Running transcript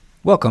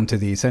Welcome to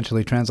the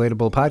Essentially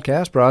Translatable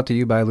podcast brought to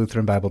you by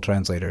Lutheran Bible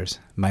Translators.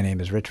 My name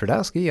is Rich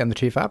Radowski. I'm the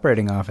Chief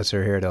Operating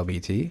Officer here at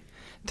LBT.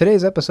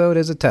 Today's episode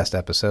is a test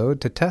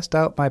episode to test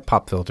out my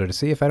pop filter to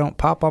see if I don't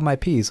pop all my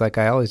P's like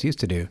I always used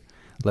to do.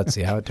 Let's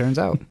see how it turns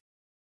out.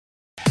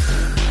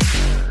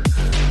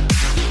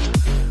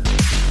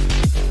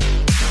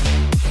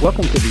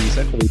 Welcome to the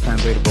Essentially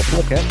Translatable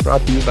podcast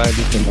brought to you by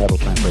Lutheran Bible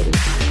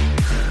Translators.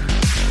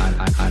 I'm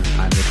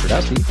Rich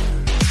Radowski.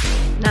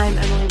 And I'm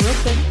Emily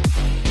Wilson.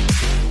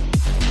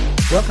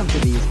 Welcome to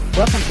these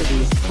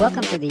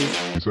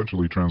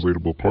Essentially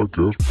Translatable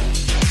podcast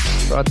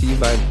Brought to you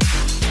by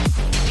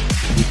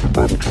Lutheran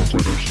Bible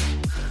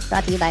Translators.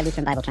 Brought to you by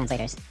Lutheran Bible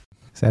Translators.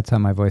 So that's how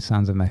my voice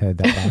sounds in my head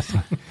that last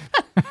one.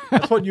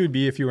 That's what you would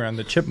be if you were on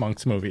the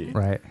Chipmunks movie.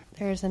 Right.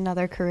 There's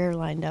another career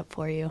lined up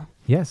for you.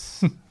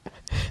 Yes.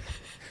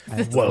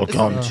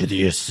 Welcome to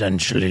the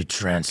Essentially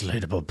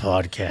Translatable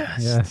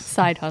podcast. Yes.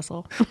 Side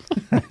hustle.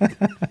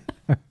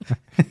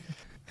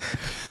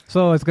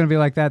 So it's going to be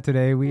like that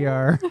today. We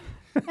are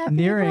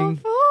nearing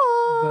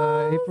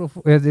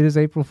it is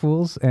April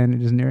Fool's, and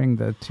it is nearing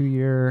the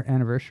 2-year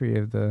anniversary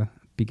of the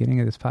beginning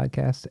of this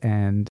podcast.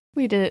 And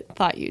We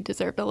thought you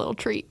deserved a little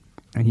treat.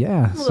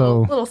 yeah,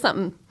 Little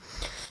something.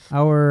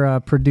 our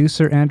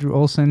producer, Andrew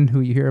Olson, who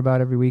you hear about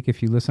every week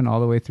if you listen all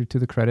the way through to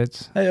the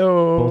credits,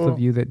 Hey-o. both of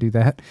you that do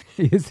that,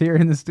 he is here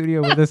in the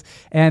studio with us.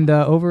 And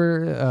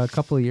over a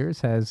couple of years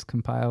has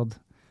compiled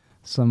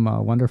some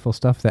wonderful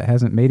stuff that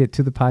hasn't made it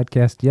to the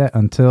podcast yet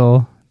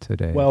until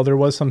today. Well, there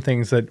was some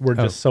things that were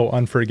just so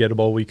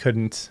unforgettable we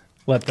couldn't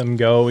let them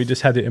go. We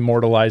just had to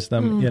immortalize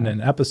them in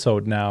an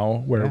episode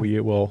now where we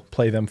will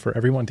play them for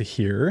everyone to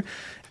hear.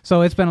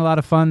 So it's been a lot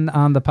of fun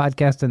on the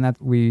podcast, and that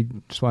we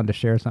just wanted to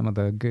share some of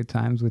the good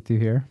times with you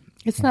here.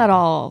 It's not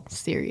all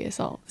serious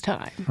all the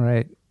time.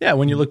 Right. Yeah,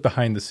 when you look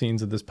behind the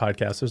scenes of this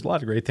podcast, there's a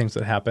lot of great things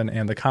that happen,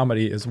 and the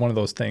comedy is one of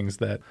those things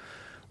that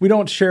we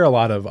don't share a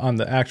lot of on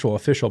the actual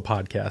official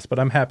podcast, but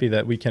I'm happy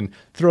that we can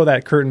throw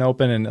that curtain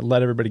open and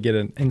let everybody get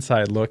an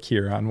inside look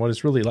here on what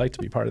it's really like to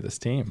be part of this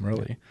team,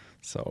 really.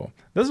 So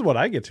this is what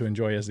I get to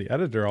enjoy as the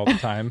editor all the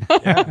time.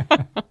 Yeah.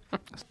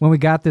 When we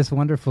got this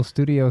wonderful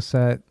studio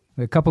set,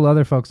 a couple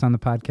other folks on the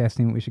podcast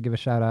team we should give a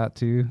shout out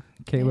to: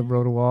 Caleb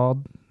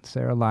Rodewald,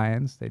 Sarah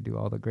Lyons. They do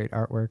all the great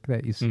artwork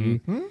that you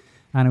see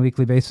on a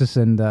weekly basis.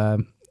 And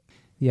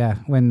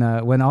when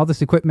all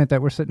this equipment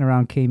that we're sitting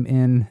around came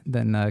in,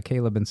 then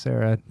Caleb and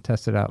Sarah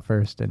tested out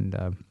first, and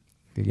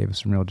they gave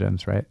us some real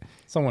gems, right?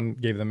 Someone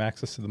gave them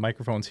access to the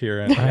microphones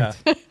here, and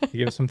he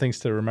gave us some things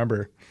to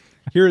remember.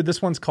 Here,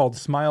 this one's called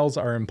Smiles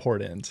Are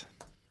Important.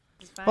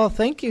 Well,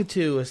 thank you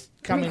to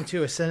coming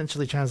to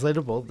Essentially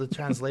Translatable, the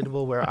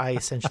translatable where I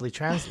essentially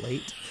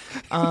translate.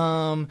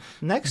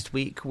 Next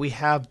week, we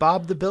have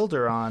Bob the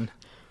Builder on.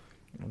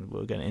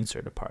 We're going to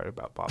insert a part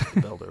about Bob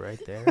the Builder right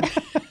there.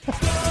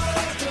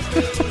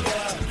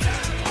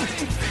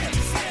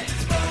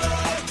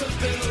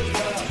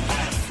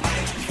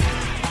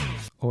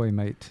 Oi,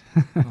 mate.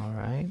 All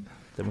right.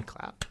 Then we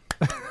clap.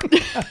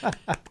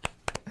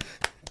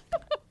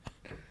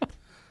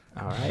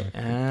 All right.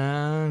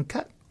 And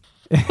cut.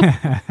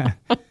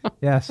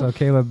 Yeah, so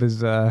Caleb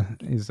is well,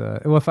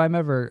 if I'm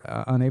ever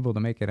unable to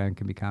make it, I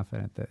can be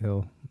confident that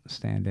he'll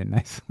stand in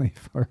nicely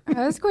for.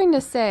 I was going to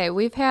say,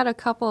 we've had a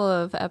couple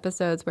of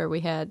episodes where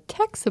we had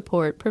tech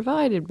support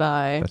provided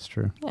by. That's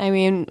true. I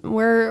mean,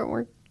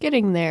 we're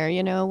getting there,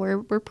 you know.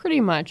 We're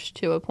pretty much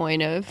to a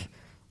point of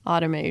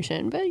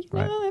automation, but you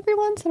know, every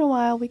once in a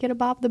while we get a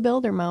Bob the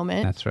Builder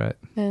moment. That's right.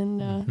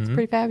 And it's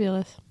pretty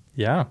fabulous.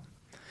 Yeah.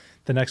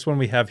 The next one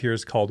we have here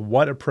is called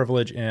What a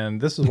Privilege, and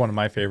this is one of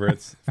my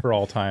favorites for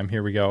all time.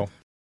 Here we go.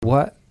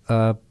 What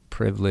a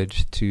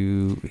privilege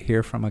to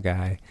hear from a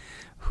guy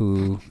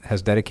who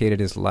has dedicated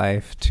his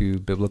life to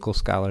biblical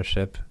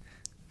scholarship.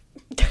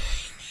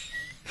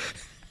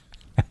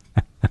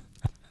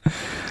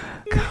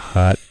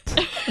 Cut.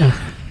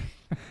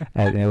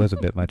 And it was a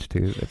bit much,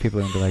 too. People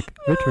are going to be like,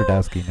 Rich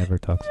Radowski never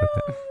talks like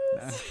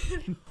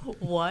that.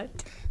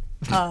 What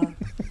a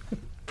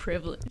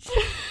privilege.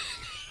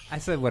 I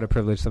said what a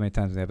privilege so many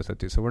times in the episode,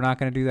 too, so we're not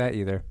going to do that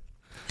either.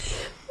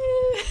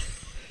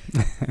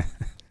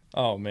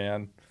 Oh,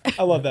 man.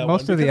 I love that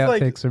Most one. of the because,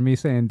 outtakes are me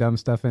saying dumb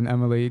stuff and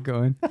Emily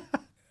going... I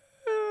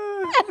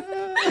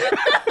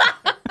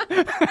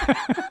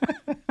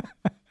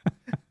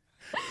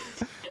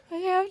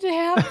have to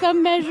have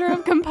some measure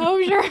of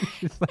composure.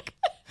 She's like,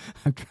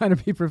 I'm trying to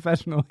be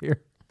professional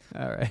here.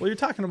 All right. Well, you're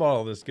talking about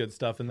all this good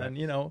stuff, and then,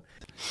 you know,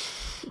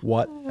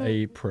 what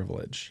a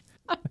privilege.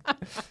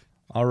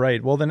 All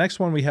right. Well, the next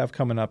one we have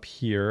coming up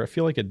here, I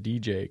feel like a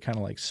DJ kind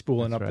of like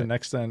spooling up the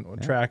next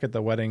track at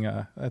the wedding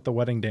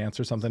dance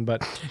or something.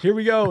 But here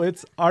we go.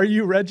 It's Are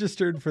You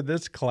Registered for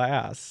This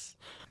Class?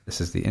 This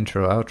is the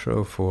intro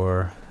outro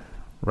for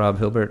Rob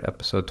Hilbert,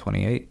 episode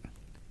 28.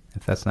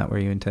 If that's not where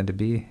you intend to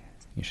be,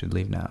 you should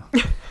leave now.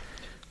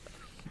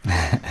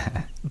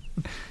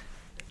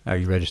 Are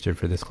you registered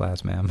for this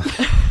class, ma'am?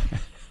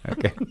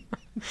 Okay.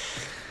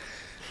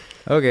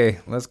 Okay,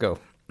 let's go.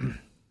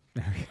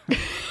 There we go.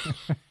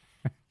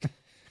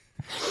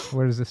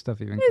 Where does this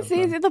stuff even come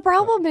See, from? the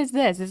problem is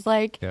this. It's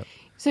like, Yep.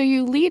 so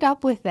you lead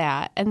up with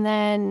that, and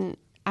then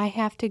I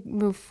have to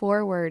move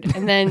forward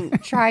and then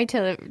try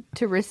to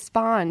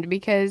respond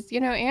because,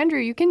 Andrew,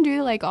 you can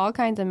do like all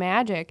kinds of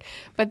magic,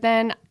 but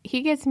then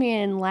he gets me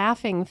in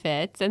laughing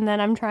fits, and then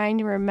I'm trying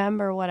to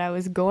remember what I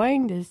was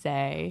going to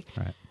say.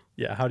 Right.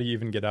 Yeah, how do you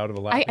even get out of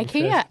a laughing I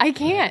can't. I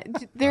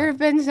can't. There have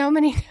been so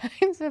many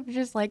times of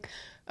just like,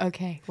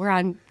 okay, we're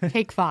on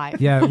take 5.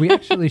 Yeah, we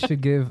actually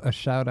should give a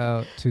shout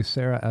out to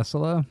Sarah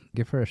Esela.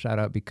 Give her a shout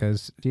out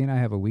because she and I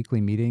have a weekly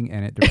meeting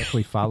and it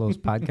directly follows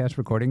podcast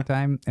recording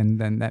time. And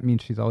then that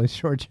means she's always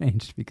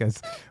shortchanged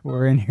because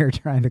we're in here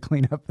trying to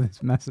clean up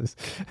this messes.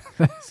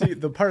 See,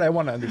 the part I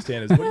want to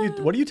understand is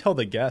what do you tell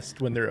the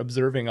guest when they're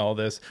observing all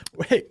this?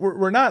 Wait,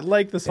 we're not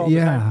like this all the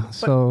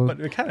time.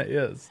 But it kind of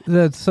is.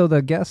 So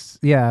the guests,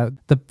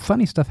 the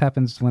funny stuff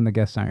happens when the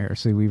guests aren't here.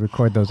 So we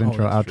record those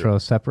intro, that's outro true.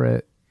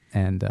 separate.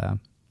 And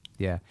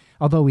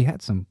although we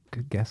had some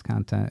good guest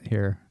content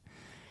here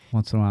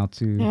once in a while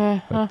too,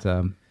 but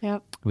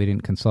Yep. we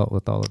didn't consult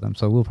with all of them.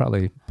 So we'll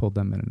probably pull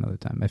them in another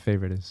time. My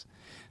favorite is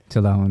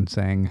Tilahun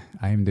saying,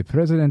 "I am the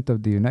President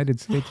of the United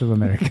States of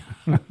America."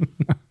 We'll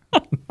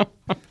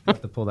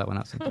have to pull that one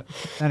out sometime.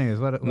 Anyways,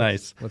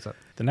 Nice. What's up?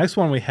 The next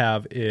one we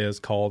have is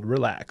called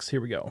Relax. Here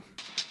we go.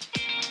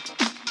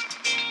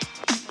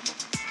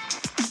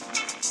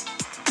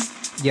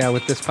 Yeah,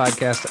 with this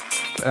podcast,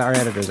 our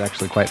editor is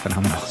actually quite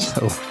phenomenal.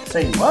 So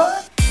Say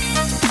what?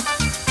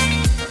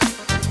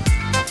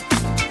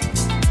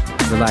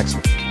 relax.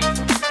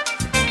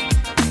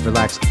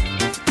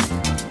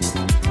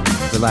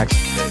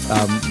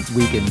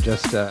 We can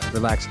just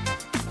relax.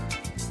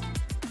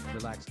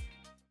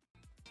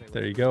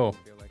 There you go.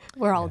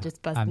 We're all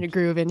just busting a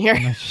groove in here.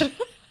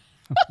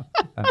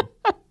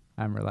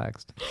 I'm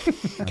relaxed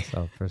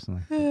myself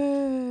personally.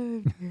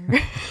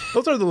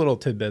 Those are the little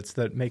tidbits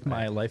that make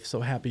my life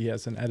so happy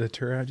as an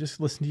editor. I just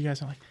listen to you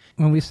guys. I'm like,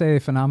 When we say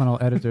phenomenal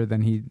editor,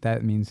 then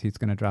that means he's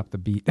going to drop the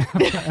beat.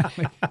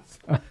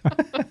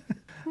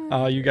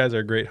 you guys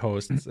are great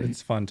hosts.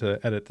 It's fun to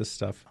edit this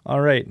stuff.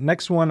 All right.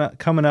 Next one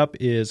coming up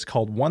is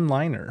called One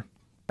Liner.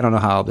 I don't know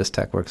how all this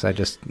tech works. I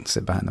just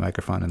sit behind the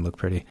microphone and look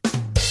pretty.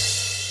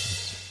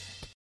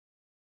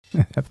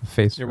 Have a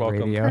face You're for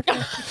welcome. radio.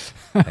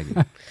 Thank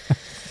you.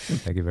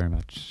 Thank you very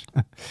much.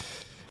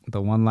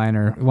 The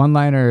one-liner.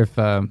 If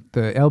the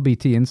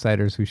LBT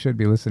insiders who should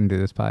be listening to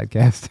this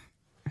podcast,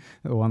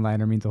 the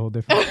one-liner means a whole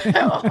different thing.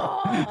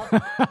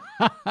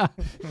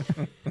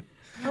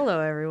 Hello,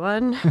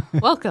 everyone.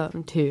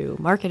 Welcome to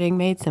Marketing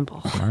Made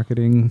Simple.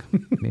 Marketing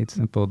made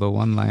simple. The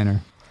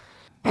one-liner.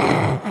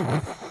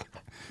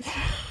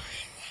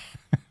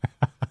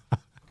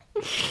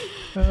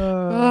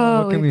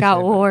 Oh, what can we've we got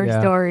say? war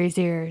Yeah. stories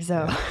here.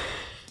 So,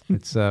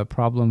 It's a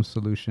problem,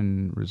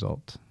 solution,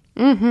 result.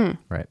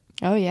 Right.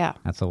 oh yeah,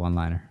 That's a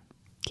one-liner.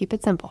 keep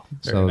it simple.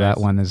 So Very that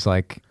nice. one is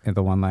like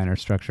the one-liner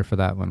structure for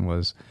that one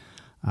was,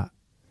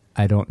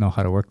 I don't know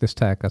how to work this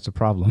tech. That's a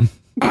problem.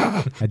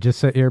 I just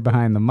sit here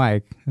behind the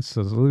mic. It's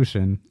a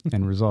solution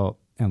and result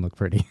and look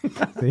pretty.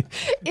 See?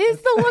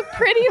 Is the look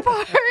pretty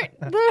part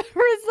the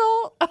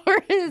result, or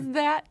is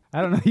that?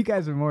 I don't know. You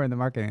guys are more in the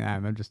marketing than I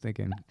am. I'm just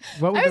thinking.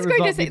 What would I was the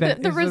going to result say be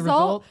then? the Is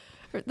result.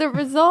 The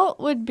result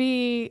would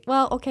be,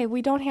 well, okay,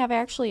 we don't have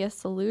actually a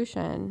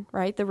solution,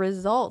 right? The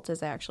result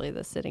is actually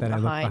the sitting that I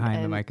behind. look behind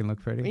the and- mic and look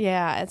pretty.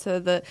 Yeah, and so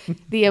the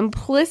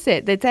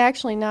implicit that's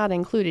actually not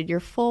included, your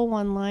full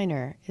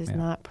one-liner is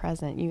not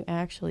present. You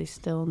actually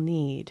still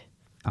need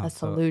Oh, a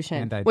so- solution,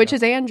 and I which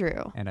just- is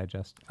Andrew. And I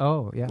just.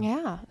 Oh yeah.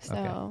 Yeah,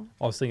 so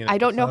I was thinking I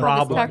don't know if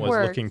how the this problem tech was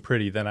works. looking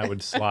pretty, then I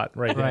would slot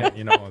right, Right.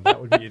 in.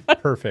 That would be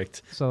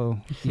perfect. So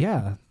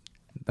yeah,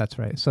 that's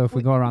right. So if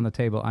we go around the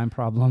table, I'm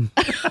problem.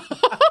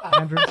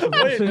 Andrew, Wait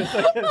solution. a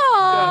second.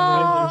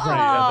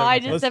 I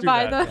just Let's said do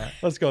by that. the.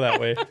 Let's go that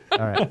way. All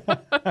right.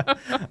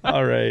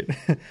 All right.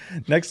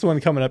 Next one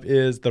coming up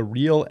is The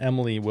Real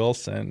Emily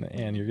Wilson,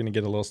 and you're going to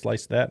get a little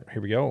slice of that.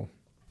 Here we go.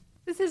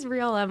 This is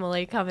real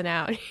Emily coming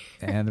out.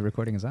 And the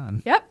recording is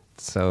on. Yep,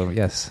 So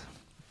yes,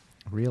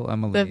 real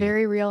Emily. the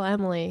very real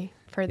Emily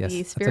for Yes, the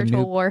that's a spiritual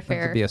new-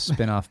 warfare, That could be a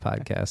spin-off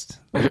podcast.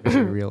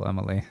 The real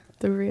Emily.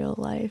 the real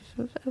life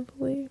of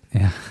Emily.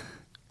 Yeah.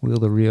 Will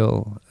the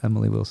real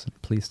Emily Wilson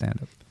please stand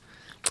up?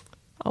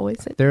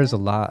 Always sit There's a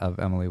down. lot of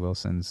Emily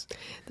Wilsons.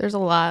 There's a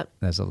lot.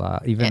 There's a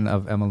lot, even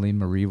of Emily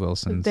Marie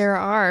Wilsons. There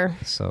are.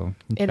 So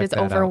It check is that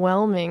out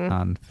overwhelming.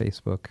 on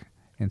Facebook,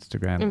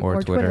 Instagram, Mm,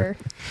 or Twitter.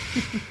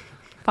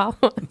 Follow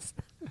us.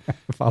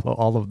 Follow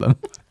all of them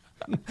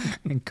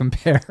and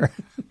compare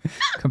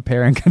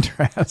and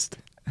contrast.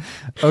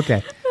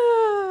 Okay,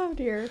 Oh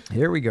dear.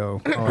 here we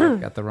go. Oh, I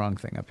got the wrong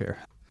thing up here.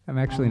 I'm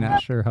actually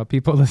not sure how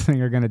people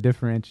listening are going to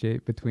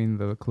differentiate between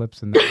the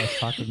clips and us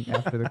talking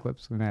after the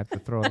clips. We're going to have to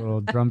throw a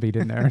little drum beat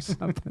in there or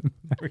something.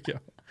 There we go.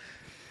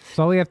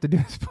 So all we have to do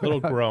is put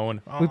Little out,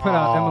 groan. we put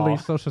out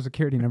Emily's social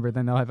security number,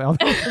 then they'll have all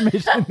the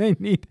information they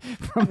need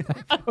from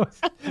that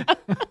post.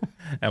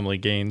 Emily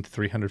gained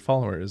 300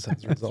 followers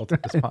as a result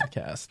of this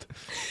podcast.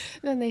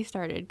 Then they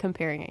started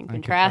comparing and And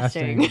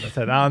contrasting. I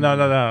said, oh,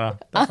 no.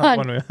 That's not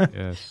one way.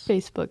 Yes.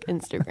 Facebook,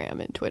 Instagram,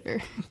 and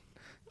Twitter.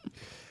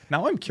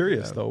 Now I'm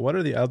curious, though. What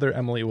are the other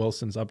Emily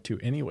Wilsons up to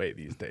anyway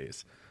these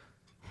days?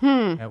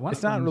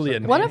 It's not really a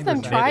name. One of them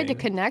it's tried to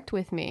dating. connect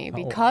with me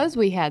because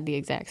we had the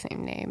exact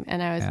same name.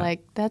 And I was Yeah.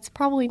 like, that's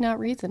probably not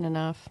reason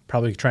enough.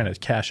 Probably trying to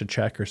cash a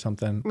check or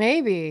something.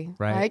 Maybe.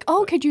 Right. Like,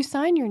 oh, could you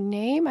sign your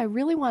name? I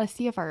really want to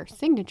see if our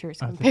signatures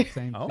compare.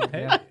 Same Oh, thing,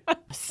 hey. yeah.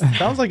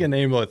 Sounds like a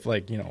name with,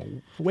 like,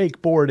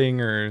 wakeboarding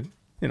or,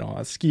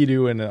 a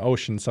ski-doo in the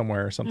ocean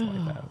somewhere or something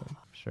like that.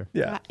 Sure.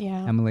 Yeah.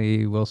 Yeah.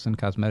 Emily Wilson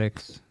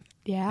Cosmetics and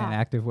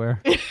Yeah. Activewear.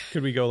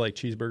 Could we go like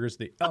cheeseburgers?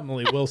 The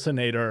Emily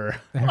Wilsonator.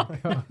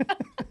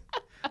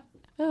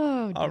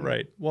 Oh, All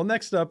right. Well,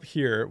 next up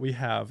here we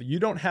have You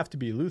Don't Have to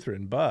Be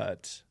Lutheran,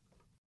 but...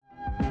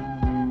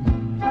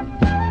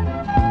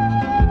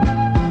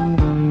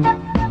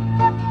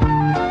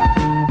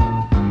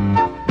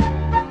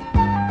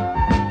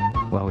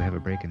 While we have a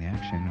break in the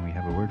action, we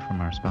have a word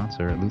from our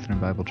sponsor at Lutheran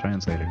Bible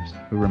Translators,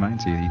 who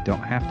reminds you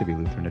don't have to be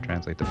Lutheran to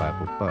translate the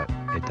Bible, but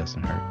it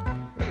doesn't hurt.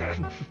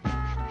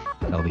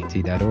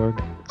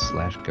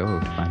 lbt.org/go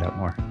to find out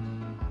more.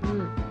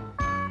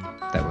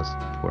 That was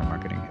poor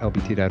marketing.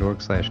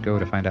 lbt.org/go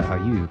to find out how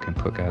you can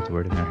put God's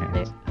word in their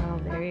hands. Oh,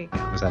 there you go.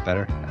 Was that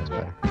better? That was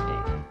better.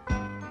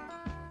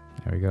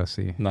 There we go.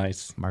 See,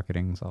 Nice.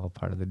 marketing's all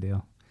part of the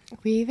deal.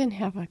 we even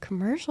have a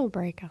commercial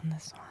break on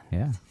this one.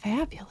 Yeah.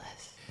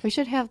 Fabulous. We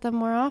should have them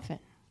more often.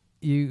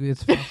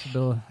 It's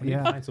possible. We need to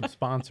Yeah. find some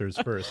sponsors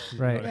first.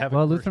 Right. Have a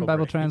Well, commercial Lutheran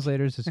Bible break.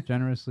 Translators has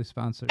generously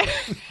sponsored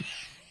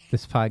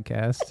this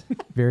podcast.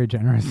 Very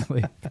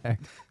generously, in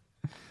fact.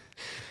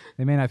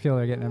 They may not feel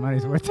they're getting their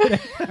money's worth today.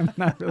 I'm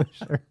not really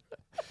sure.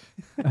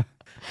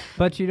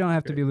 But you don't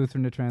have to be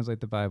Lutheran to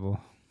translate the Bible.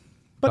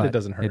 But it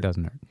doesn't hurt. It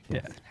doesn't hurt.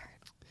 Yeah.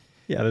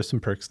 Yeah, there's some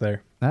perks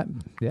there.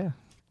 Yeah.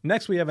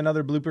 Next, we have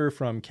another blooper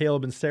from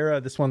Caleb and Sarah.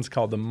 This one's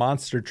called the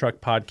Monster Truck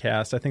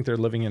Podcast. I think they're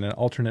living in an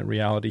alternate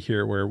reality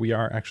here where we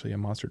are actually a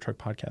Monster Truck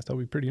Podcast. That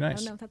would be pretty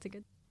nice. Oh, no, that's a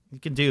good You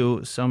can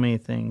do so many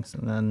things,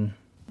 and then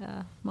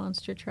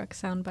monster truck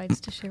sound bites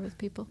to share with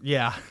people.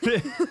 yeah,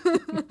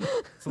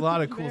 it's a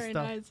lot of cool Very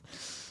stuff. nice.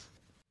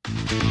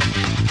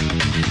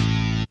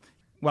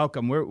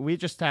 Welcome. We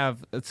just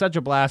have such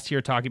a blast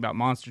here talking about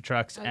monster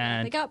trucks Oh, yeah,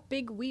 and they got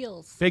big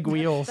wheels. big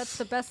wheels. That's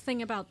the best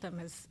thing about them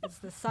is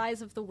the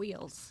size of the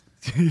wheels.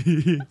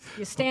 You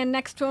stand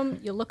next to them,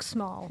 you look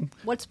small.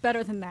 What's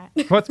better than that?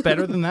 What's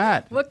better than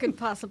that? What could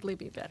possibly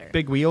be better?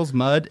 Big wheels,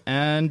 mud,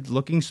 and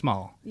looking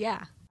small.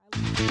 Yeah.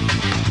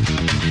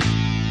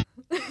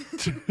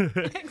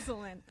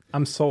 Excellent.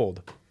 I'm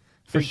sold.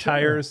 Big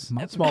tires,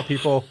 small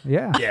people.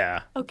 Yeah.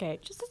 Yeah. Okay,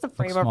 just as a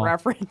frame small. of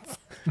reference.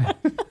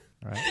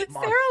 Right.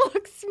 Sarah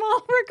looks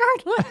small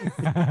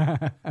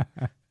regardless.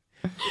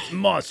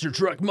 Monster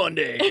Truck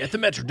Monday at the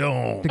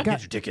Metrodome. got-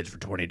 Get your tickets for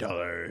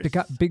 $20. They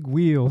got big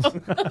wheels.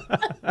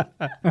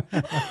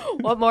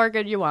 What more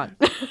could you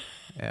want?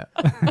 Yeah.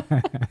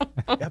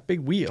 Got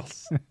big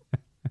wheels.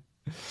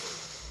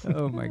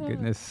 Oh, my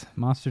goodness.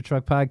 Monster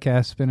Truck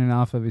Podcast spinning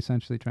off of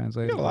Essentially We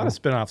Translated. got a lot of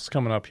spin-offs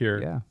coming up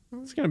here. Yeah.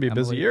 It's going to be a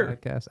busy Emily year.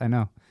 Podcast. I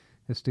know.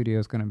 The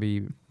studio's going to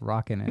be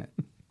rocking it.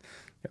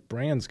 Got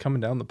brands coming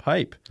down the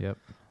pipe. Yep.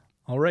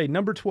 All right,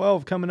 number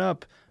 12 coming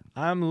up.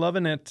 I'm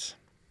loving it.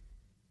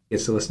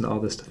 Gets to listen to all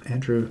this stuff.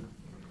 Andrew,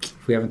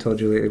 if we haven't told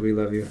you lately, we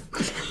love you.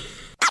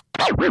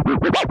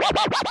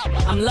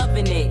 I'm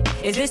loving it.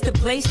 Is this the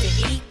place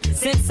to eat?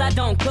 Since I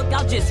don't cook,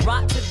 I'll just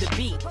rock to the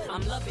beat.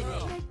 I'm loving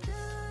it.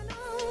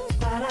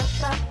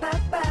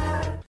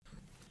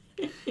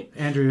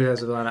 Andrew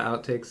has a lot of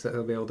outtakes that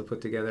he'll be able to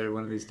put together.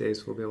 One of these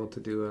days, we'll be able to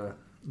do a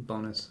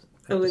bonus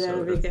Oh, episode.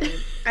 that'll be good.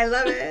 I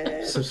love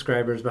it.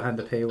 Subscribers behind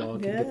the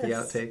paywall can get the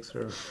Yes. outtakes.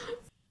 Or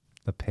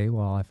the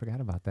paywall. I forgot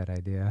about that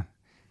idea.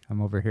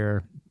 I'm over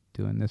here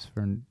doing this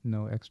for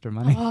no extra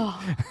money.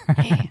 Oh,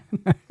 man.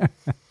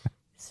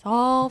 It's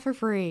all for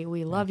free.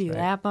 We love That's you right.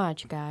 that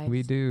much, guys.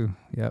 We do.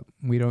 Yep.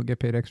 We don't get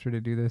paid extra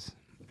to do this.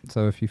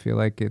 So if you feel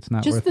like it's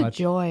not Just worth the much,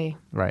 joy.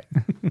 right?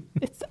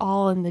 It's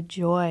all in the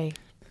joy.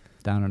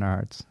 Down in our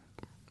hearts.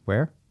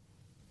 Where?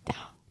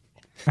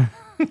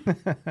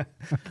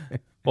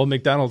 Well,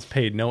 McDonald's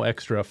paid no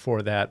extra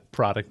for that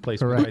product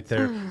placement Correct. right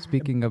there.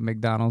 Speaking of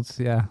McDonald's,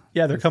 yeah.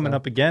 Yeah, they're coming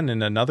up again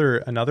in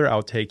another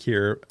outtake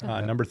here,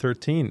 number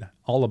 13,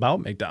 all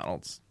about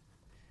McDonald's.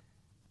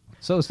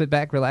 So sit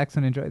back, relax,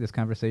 and enjoy this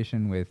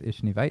conversation with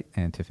Ishni Veit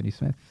and Tiffany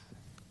Smith.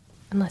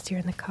 Unless you're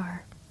in the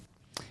car.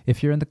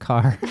 If you're in the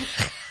car,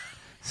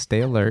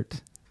 stay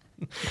alert.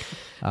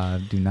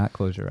 Do not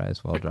close your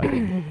eyes while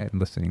driving and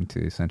listening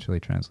to Essentially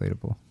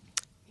Translatable.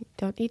 You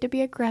don't need to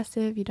be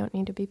aggressive. You don't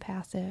need to be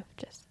passive.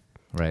 Just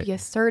Right. be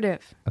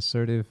assertive.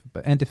 Assertive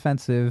and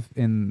defensive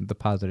in the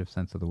positive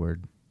sense of the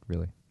word,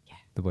 really. Yeah.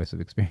 The voice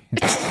of experience.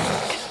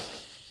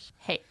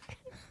 Hey,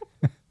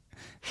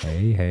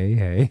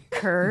 Hey.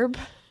 curb.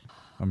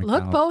 Or Look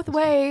McDonald's. both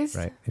ways.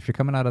 Right. If you're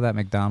coming out of that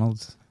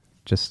McDonald's,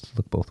 just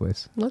look both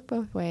ways. Look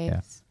both ways.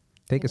 Yeah.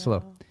 Take it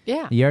slow.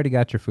 Yeah. You already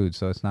got your food,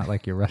 so it's not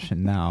like you're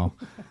rushing now.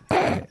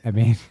 I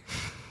mean,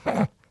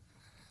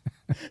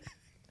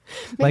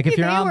 like if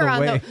you're on the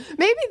way.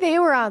 Maybe they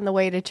were on the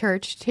way to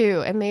church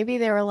too, and maybe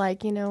they were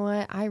like, you know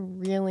what? I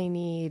really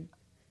need.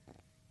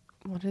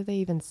 What do they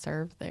even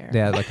serve there?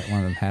 Yeah, like one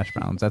of them hash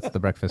browns. That's the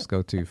breakfast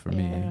go-to for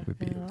me, would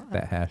be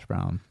that hash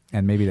brown.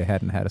 And maybe they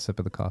hadn't had a sip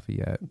of the coffee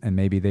yet. And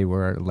maybe they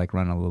were like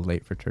running a little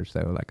late for church.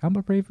 They were like, I'm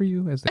going to pray for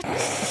you. As they...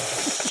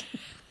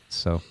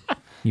 So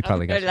you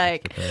probably got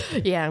like,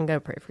 yeah, I'm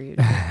going to pray for you.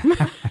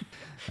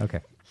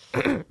 Okay.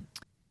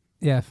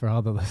 Yeah, for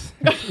all the listeners.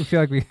 I feel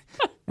like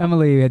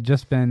Emily had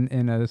just been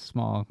in a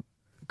small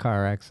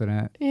car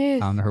accident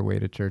on her way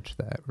to church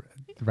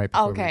right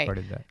before we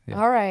recorded that. Yeah.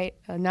 All right.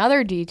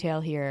 Another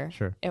detail here.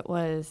 Sure. It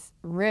was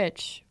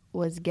Rich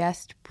was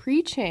guest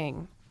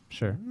preaching.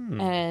 Sure.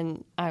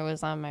 And I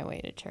was on my way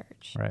to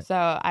church. Right. So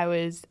I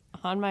was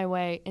on my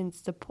way in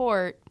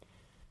support.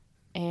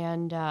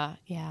 And the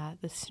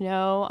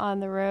snow on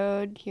the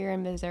road here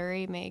in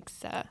Missouri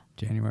makes...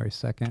 January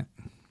 2nd.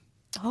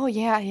 Oh,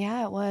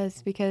 yeah, it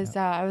was. Because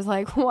I was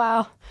like,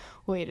 wow,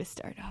 way to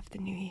start off the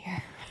new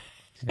year.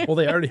 Well,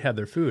 they already had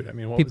their food. I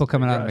mean, what people was the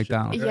coming big out of rush?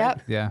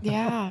 McDonald's. Yep.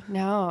 Yeah.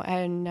 No,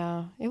 and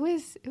it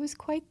was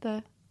quite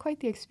the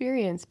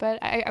experience. But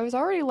I was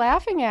already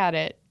laughing at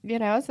it,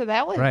 So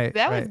that was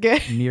was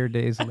good. Mere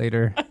days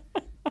later,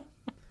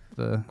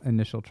 the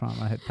initial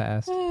trauma had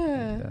passed.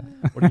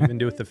 And, What do you even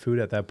do with the food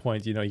at that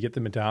point? You get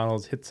the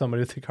McDonald's, hit somebody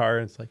with the car,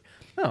 and it's like,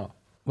 no.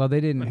 Well, they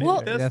didn't.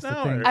 Well, that's the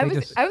thing.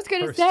 I was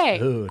going to say,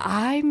 food.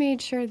 I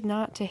made sure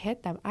not to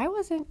hit them. I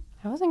wasn't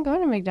going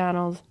to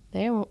McDonald's.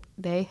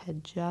 They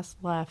had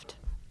just left.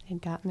 They'd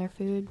gotten their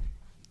food,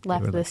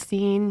 left the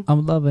scene.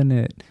 I'm loving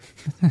it.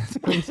 It's a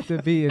place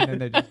to be, and then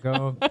they just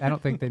go. I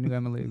don't think they knew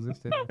Emily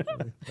existed.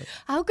 Actually,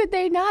 How could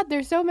they not?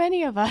 There's so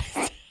many of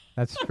us.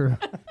 That's true.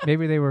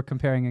 Maybe they were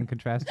comparing and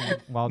contrasting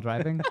while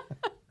driving,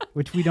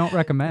 which we don't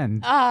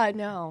recommend.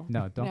 No.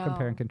 No, don't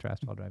compare and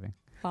contrast while driving.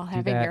 While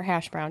having your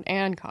hash brown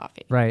and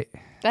coffee. Right.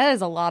 That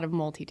is a lot of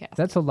multitasking.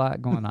 That's a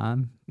lot going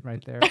on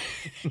right there.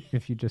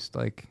 If you just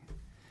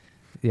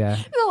yeah.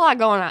 There's a lot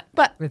going on.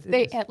 But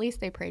at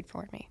least they prayed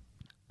for me.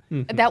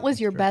 Mm-hmm. That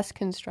was your best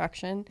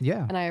construction.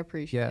 Yeah. And I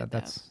appreciate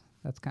that. Yeah,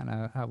 that's kind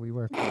of how we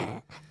work.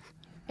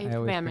 Eighth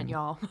commandment,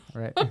 y'all.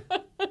 Right.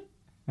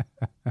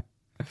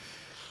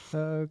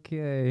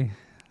 Okay.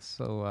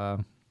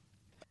 So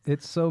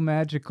It's So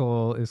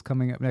Magical is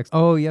coming up next.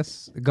 Oh,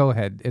 yes. Go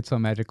ahead. It's So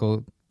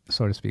Magical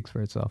sort of speaks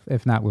for itself.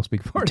 If not, we'll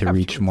speak for it. To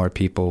reach more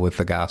people with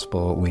the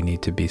gospel, we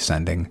need to be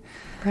sending.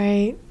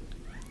 Right.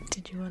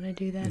 Did you want to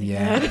do that again?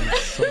 Yeah.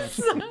 Sorry.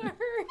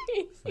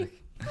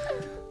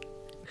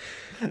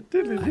 I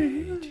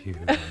need you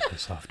like a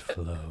soft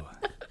flow.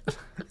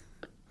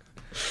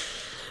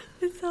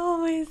 It's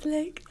always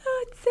like,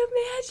 oh, it's so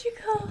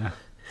magical.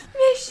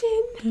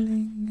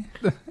 Mission.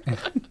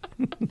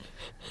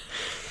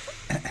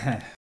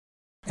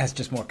 That's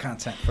just more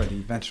content for the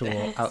eventual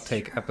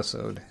outtake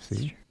episode.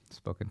 See?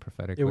 Spoken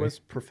prophetically. It was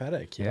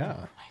prophetic, yeah.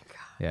 Oh my God.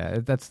 Yeah,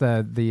 that's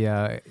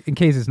the in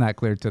case it's not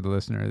clear to the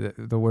listener,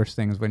 the worst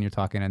thing is when you're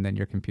talking and then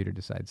your computer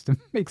decides to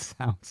make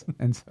sounds.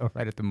 And so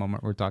right at the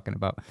moment we're talking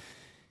about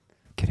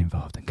get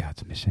involved in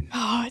God's mission.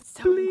 Oh, it's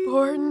so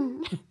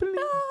important.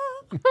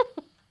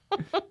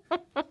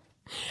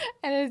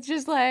 And it's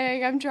just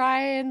like, I'm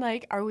trying,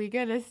 are we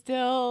going to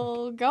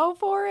still go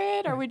for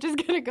it? Are we just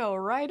going to go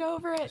right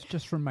over it? It's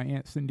just from my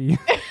Aunt Cindy.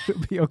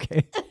 It'll be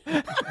okay.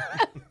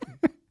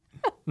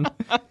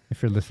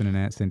 If you're listening,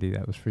 Aunt Cindy,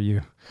 that was for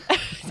you.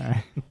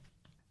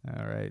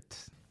 All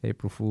right.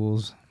 April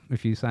Fools.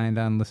 If you signed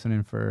on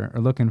listening for or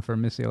looking for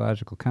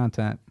missiological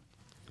content,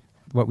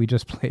 what we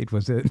just played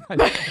was it.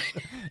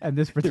 And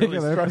this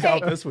particular struck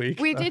out this week.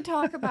 We did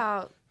talk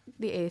about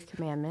the Eighth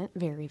Commandment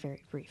very,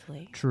 very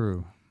briefly.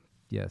 True.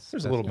 Yes.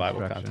 There's a little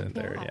Bible content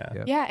there, yeah.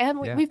 Yep. Yeah, and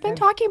we've been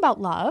talking about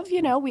love.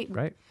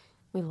 Right.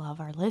 We love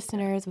our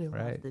listeners. We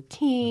love Right. the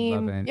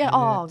team. Loving Yeah. it.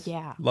 Oh,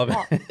 yeah. Love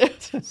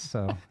it.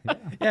 So, yeah.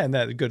 Yeah, and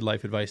that good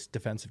life advice,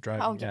 defensive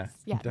driving. Oh, yes.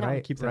 Yeah. No,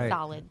 Definitely keep that. Right.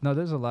 Solid. No,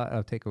 there's a lot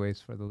of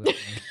takeaways for the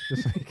listeners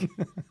this week.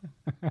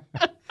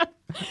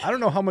 I don't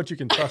know how much you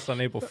can trust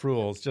on April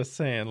Fools. Just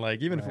saying,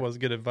 even if it was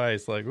good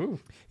advice, ooh.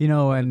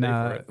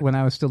 And when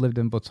I was still lived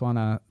in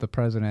Botswana, the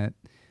president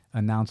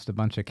announced a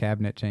bunch of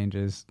cabinet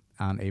changes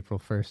on April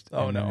 1st.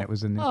 Oh, and no. then it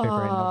was in the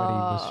newspaper and nobody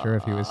was sure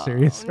if he was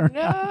serious or not.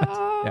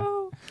 Yeah. I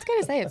was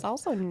going to say, it's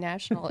also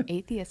National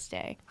Atheist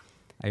Day.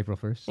 April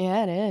 1st?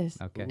 Yeah, it is.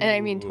 Okay. And I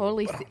mean,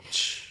 totally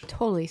serious.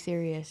 Totally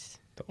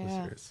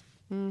Yeah. serious.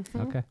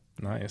 Mm-hmm. Okay.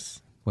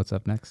 Nice. What's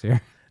up next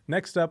here?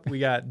 Next up, we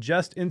got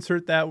just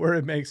insert that where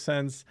it makes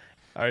sense.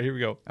 All right, here we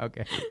go.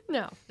 Okay.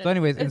 No. So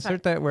anyways, it's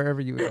insert that wherever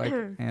you would like,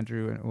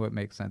 Andrew, and what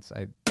makes sense.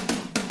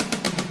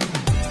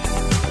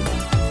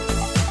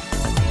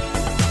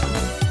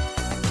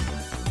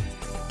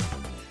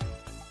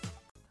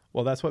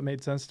 Well, that's what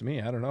made sense to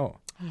me. I don't know.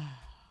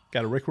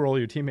 Got to rickroll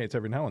your teammates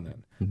every now and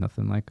then.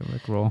 Nothing like a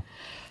Rickroll.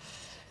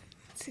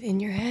 It's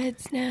in your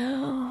heads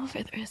now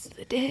for the rest of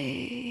the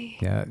day.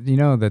 Yeah. You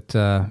know that,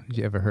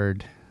 you ever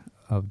heard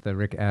of the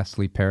Rick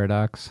Astley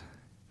paradox?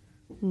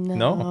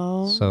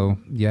 No. So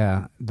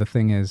yeah, the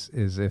thing is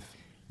if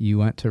you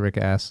went to Rick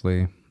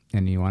Astley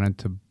and you wanted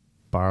to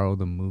borrow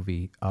the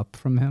movie Up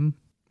from him,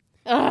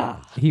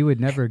 he would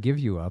never give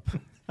you Up.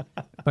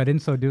 But in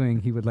so doing,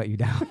 he would let you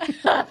down.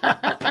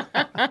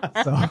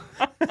 So,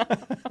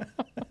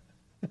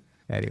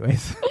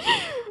 anyways.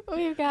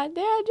 We've got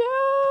dad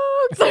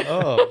jokes.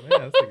 Oh, man,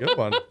 that's a good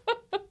one.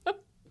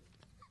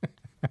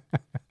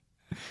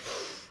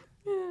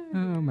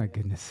 Oh, my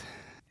goodness.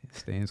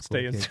 Stay in school,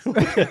 Stay in kids. school.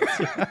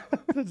 Yeah.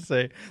 Let's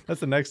say that's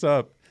the next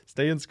up.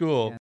 Stay in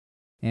school.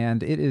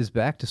 And it is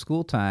back to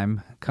school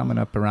time coming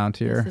up around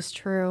here. This is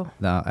true.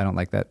 No, I don't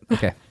like that.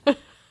 Okay.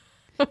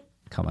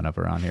 Coming up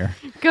around here.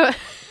 Go.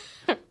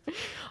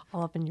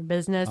 All up in your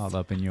business. All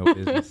up in your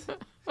business.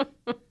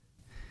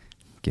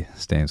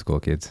 Stay in school,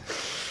 kids.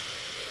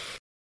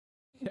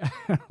 Yeah.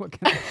 What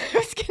can I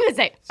was going to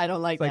say, I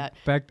don't like that.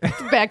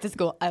 Back to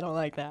school. I don't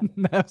like that.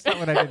 That's not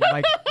what I didn't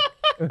like.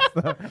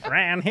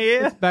 Around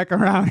here? It's back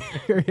around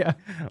here, yeah.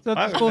 So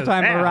it's school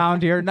time now.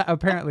 around here.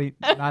 Apparently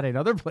not in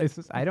other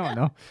places. I don't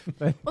know.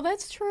 But, well,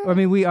 that's true. I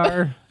mean, we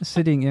are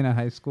sitting in a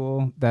high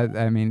school that,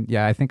 I mean,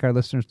 yeah, I think our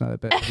listeners know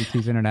that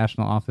BT's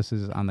international office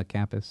is on the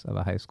campus of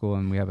a high school,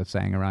 and we have a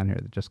saying around here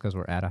that just because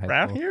we're at a high school.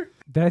 Around here?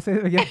 Did I say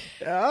that again?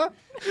 Yeah.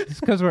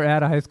 Just because we're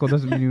at a high school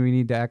doesn't mean we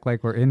need to act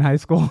like we're in high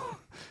school.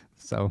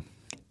 So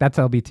that's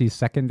LBT's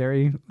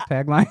secondary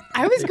tagline.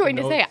 I was going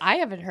to say, I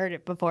haven't heard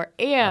it before.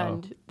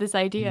 And this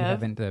idea You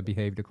of... haven't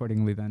behaved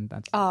accordingly then.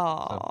 That's,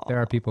 Oh. so there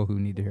are people who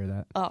need to hear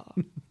that. Oh,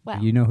 wow.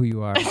 You know who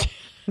you are.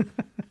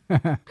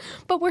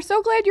 But we're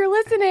so glad you're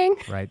listening.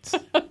 Right.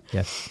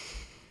 Yes.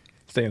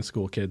 Stay in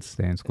school, kids.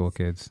 Stay in school,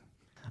 kids.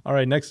 All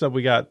right, next up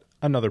we got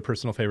another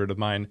personal favorite of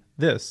mine.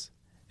 This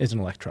is an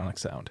electronic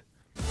sound.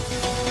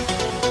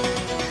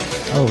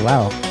 Oh,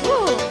 wow.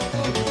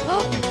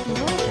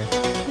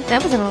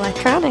 That was an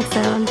electronic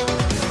sound.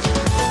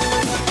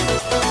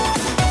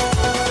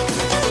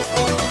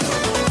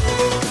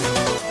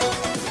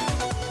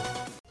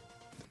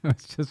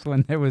 It's just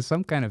when there was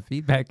some kind of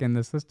feedback in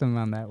the system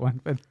on that one.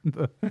 But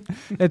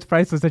it's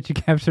priceless that you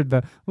captured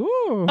the,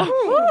 ooh.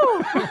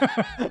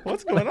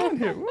 What's going on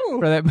here? Ooh.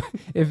 For that,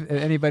 if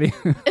anybody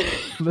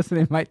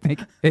listening might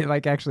think it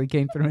like actually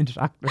came through in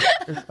shock or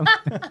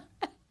something.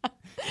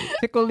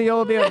 Tickle the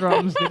old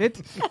eardrums, did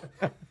it?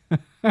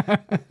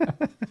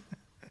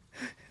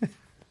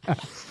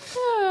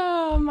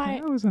 Oh, my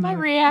was an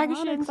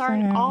reactions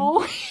aren't sound.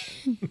 always...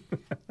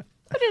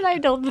 What did I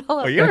develop?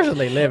 Oh, you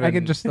actually live in... I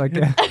could just like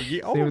the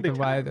see only with the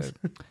why times.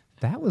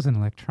 that was an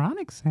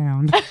electronic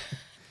sound.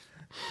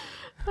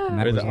 And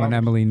that Or was the when arm.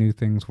 Emily knew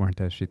things weren't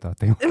as she thought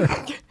they were.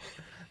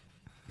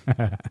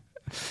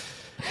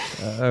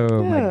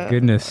 Oh my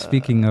goodness.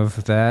 Speaking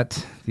of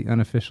that, the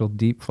unofficial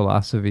deep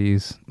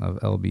philosophies of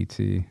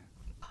LBT.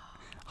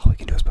 All we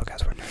can do is poke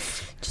God's word.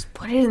 Just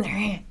put it in their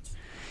hands.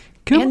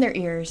 Come And their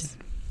ears.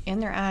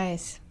 And their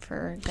eyes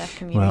for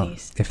deaf Well,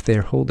 communities. if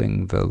they're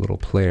holding the little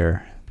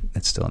player,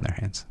 it's still in their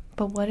hands.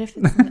 But what if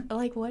it's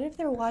like, what if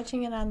they're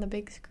watching it on the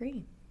big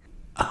screen?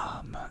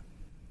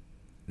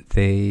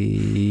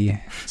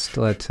 They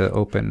still had to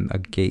open a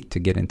gate to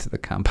get into the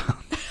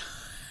compound.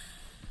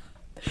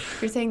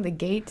 You're saying the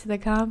gate to the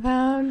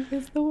compound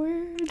is the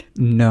word?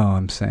 No,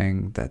 I'm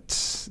saying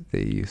that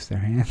they use their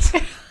hands.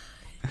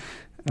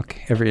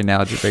 Okay, every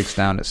analogy breaks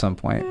down at some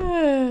point.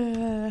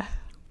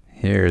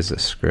 Here's a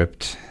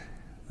script.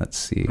 Let's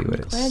see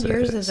what it Glad says.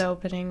 yours is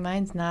opening.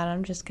 Mine's not.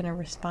 I'm just going to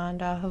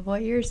respond off of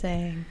what you're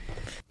saying.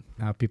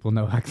 Now people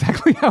know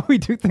exactly how we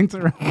do things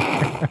around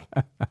here.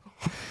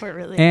 What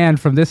really? And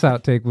from this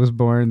outtake was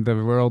born the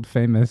world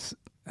famous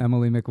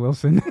Emily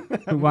McWilson,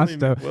 who wants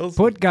to McWilson.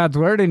 put God's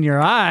word in your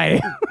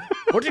eye.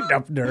 Put it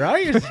up their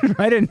eyes.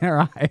 Right in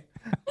their eye.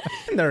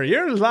 In their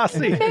ears,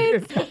 lassie.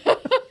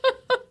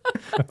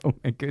 Oh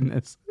my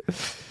goodness.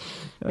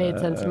 Made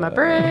sense in my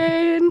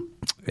brain.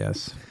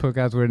 Yes, put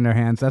God's word in their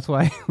hands. That's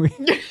why we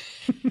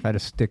try to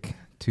stick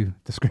to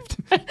the script.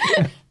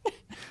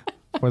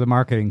 For the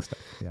marketing stuff,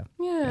 yeah.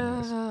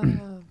 Yeah.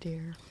 Oh,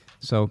 dear.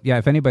 So, yeah,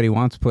 if anybody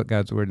wants to put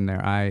God's word in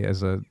their eye,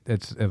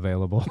 it's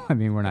available. I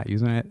mean, we're not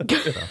using it.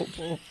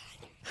 So.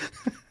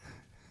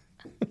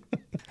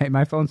 Hey,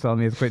 my phone's telling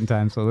me it's quitting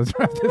time, so let's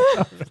wrap this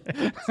up.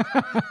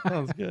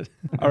 Sounds good.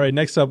 All right,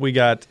 next up we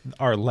got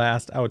our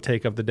last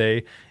outtake of the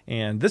day,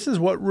 and this is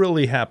what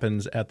really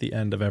happens at the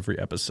end of every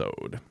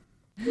episode.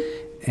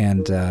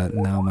 And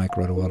now Mike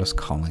Rodewald is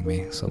calling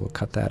me, so we'll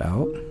cut that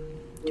out.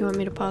 Do you want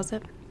me to pause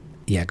it?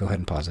 Yeah, go ahead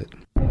and pause it.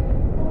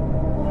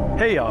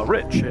 Hey,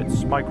 Rich,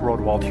 it's Mike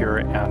Rodewald here,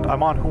 and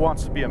I'm on Who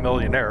Wants to Be a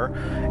Millionaire.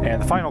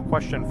 And the final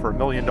question for $1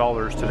 million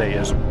today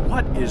is,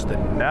 what is the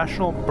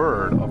national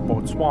bird of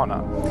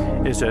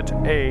Botswana? Is it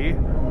A,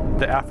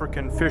 the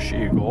African fish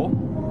eagle,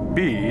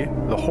 B,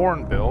 the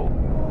hornbill,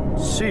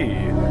 C,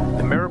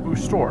 the marabou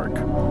stork,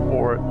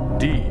 or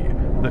D,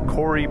 the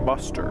Cory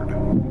bustard?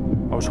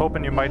 I was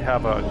hoping you might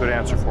have a good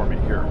answer for me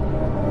here.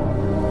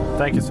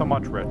 Thank you so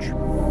much, Rich.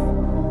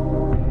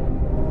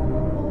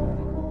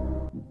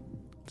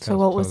 So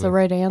what was the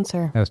right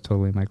answer? That was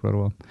totally Mike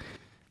Rodewald.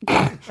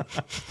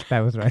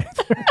 That was right.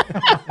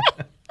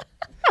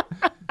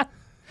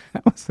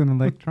 What's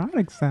an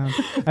electronic sound?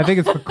 I think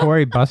it's for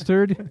Corey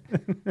Bustard.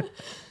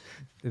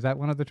 Is that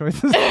one of the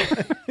choices?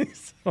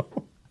 So,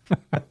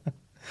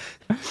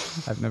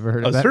 I've never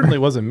heard it of that. certainly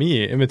wasn't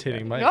me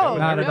imitating Mike. No,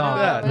 Not at all.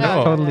 Yeah, That's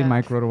no. totally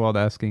Mike Rodewald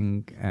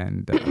asking,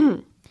 and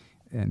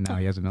now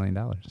he has $1 million.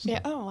 Yeah.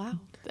 Oh wow.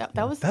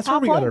 That was That's the where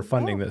top we got one. our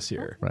funding this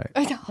year. Right.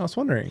 I was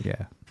wondering.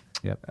 Yeah.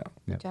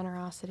 Yep.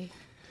 Generosity.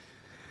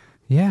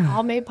 Yeah.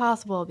 All made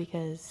possible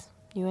because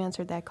you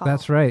answered that call.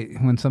 That's right.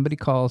 When somebody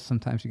calls,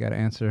 sometimes you got to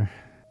answer.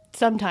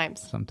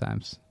 Sometimes.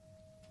 Sometimes.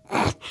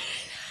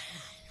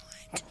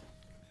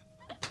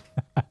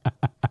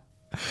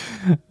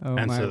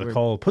 Answer the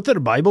call. Put the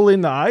Bible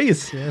in the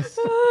ice. Yes.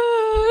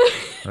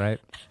 Right.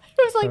 It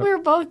was like we were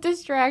both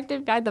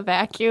distracted by the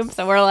vacuum,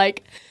 so we're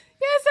like,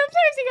 yeah,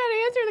 sometimes you got to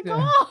answer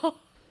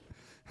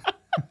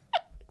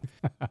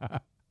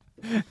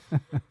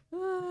the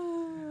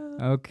call.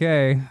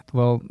 Okay.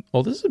 Well,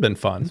 this has been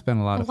fun. It's been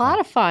a lot A of fun. lot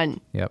of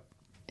fun. Yep.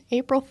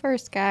 April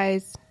 1st,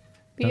 guys.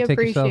 We Don't take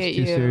yourselves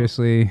appreciate too you.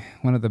 seriously.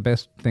 One of the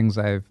best things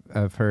I've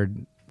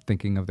heard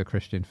thinking of the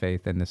Christian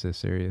faith, and this is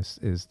serious,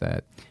 is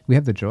that we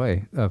have the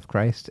joy of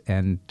Christ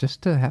and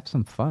just to have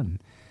some fun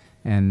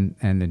and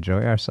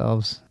enjoy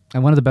ourselves.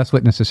 And one of the best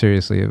witnesses,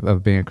 seriously,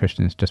 of being a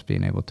Christian is just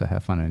being able to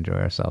have fun and enjoy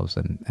ourselves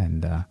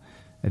and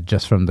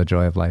just from the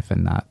joy of life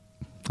and not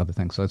other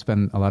things. So it's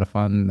been a lot of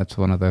fun. That's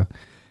one of the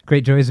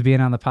great joys of being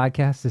on the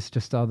podcast. It's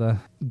just all the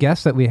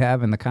guests that we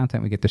have and the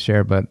content we get to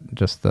share, but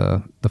just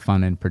the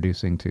fun in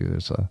producing too.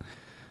 There's a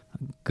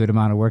good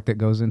amount of work that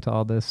goes into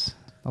all this.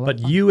 But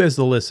you as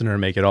the listener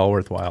make it all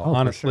worthwhile. Oh,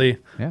 honestly, for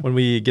sure. Yeah. When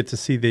we get to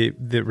see the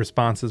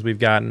responses we've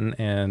gotten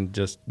and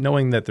just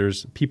knowing that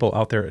there's people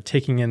out there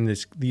taking in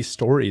these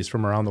stories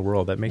from around the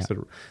world, that makes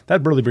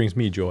that really brings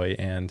me joy.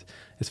 And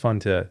it's fun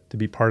to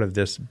be part of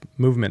this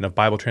movement of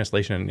Bible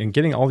translation and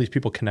getting all these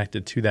people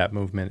connected to that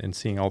movement and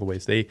seeing all the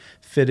ways they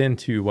fit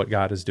into what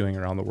God is doing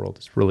around the world.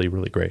 It's really,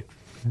 really great.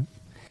 Yeah.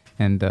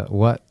 And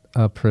what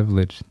a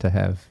privilege to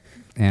have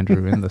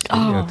Andrew in the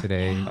studio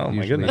today. Oh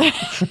my usually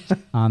goodness.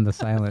 on the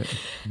silent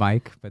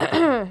mic. But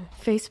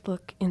Facebook,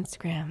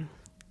 Instagram,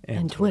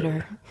 and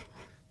Twitter.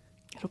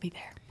 It'll be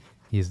there.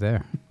 He's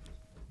there.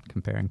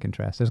 Compare and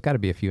contrast. There's got to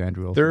be a few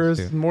Andrew Olsons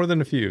There's too. more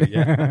than a few,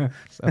 yeah.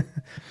 So,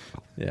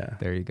 yeah.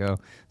 There you go.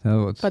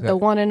 So But the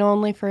one and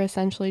only for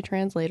Essentially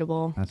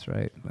Translatable. That's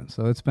right.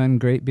 So it's been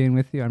great being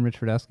with you. I'm Rich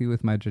Radowski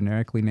with my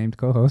generically named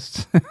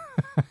co-hosts.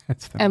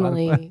 It's been a lot of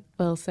fun. Emily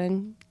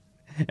Wilson.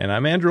 And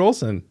I'm Andrew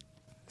Olson.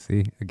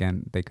 See,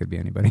 again, they could be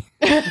anybody.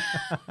 The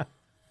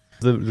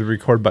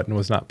record button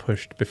was not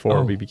pushed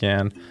before we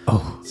began.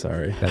 Oh,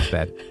 sorry. That's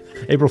bad.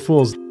 April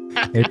Fools.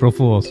 April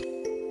Fools.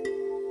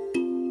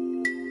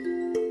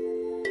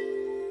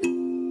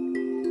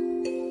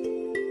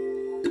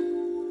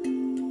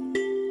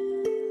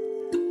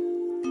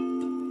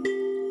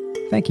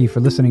 Thank you for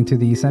listening to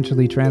the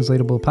Essentially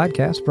Translatable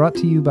podcast brought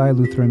to you by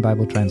Lutheran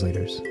Bible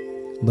Translators.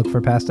 Look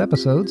for past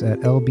episodes at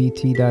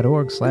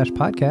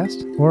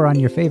lbt.org/podcast or on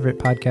your favorite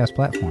podcast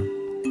platform.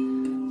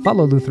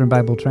 Follow Lutheran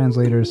Bible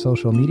Translators'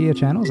 social media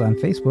channels on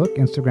Facebook,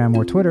 Instagram,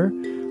 or Twitter,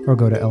 or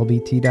go to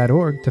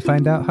lbt.org to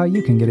find out how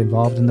you can get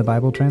involved in the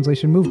Bible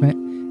translation movement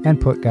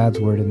and put God's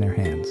Word in their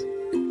hands.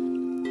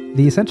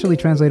 The Essentially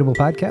Translatable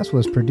podcast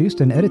was produced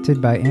and edited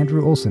by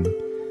Andrew Olson.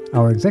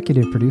 Our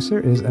executive producer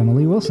is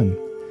Emily Wilson.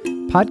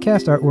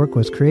 Podcast artwork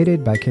was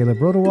created by Caleb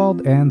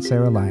Rodewald and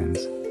Sarah Lyons.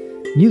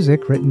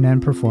 Music written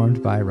and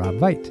performed by Rob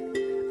Veit.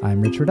 I'm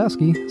Rich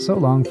Radowski. So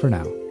long for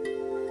now.